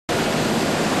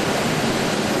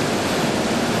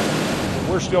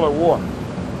we're still at war.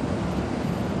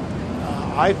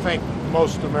 I think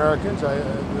most Americans,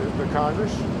 the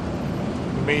Congress,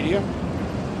 the media,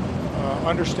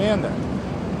 understand that.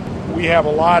 We have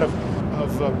a lot of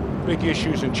big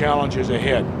issues and challenges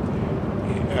ahead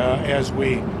as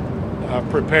we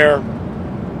prepare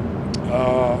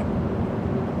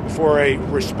for a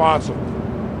responsible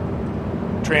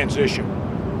transition.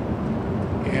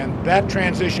 And that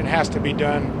transition has to be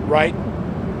done right.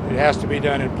 It has to be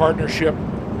done in partnership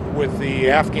with the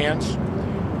Afghans,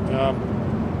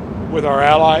 with our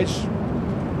allies,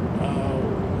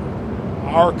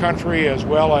 our country as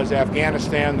well as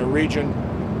Afghanistan, the region,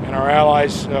 and our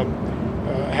allies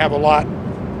have a lot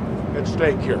at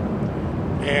stake here.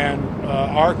 And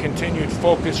our continued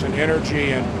focus and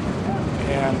energy and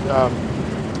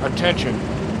attention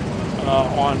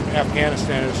on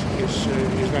Afghanistan is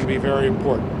going to be very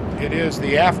important. It is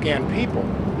the Afghan people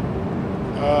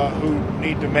who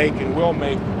need to make and will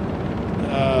make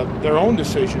their own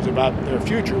decisions about their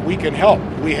future. We can help.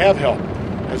 We have helped,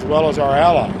 as well as our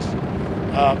allies.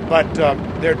 But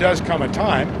there does come a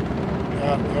time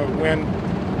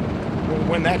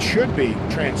when that should be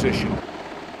transitioned.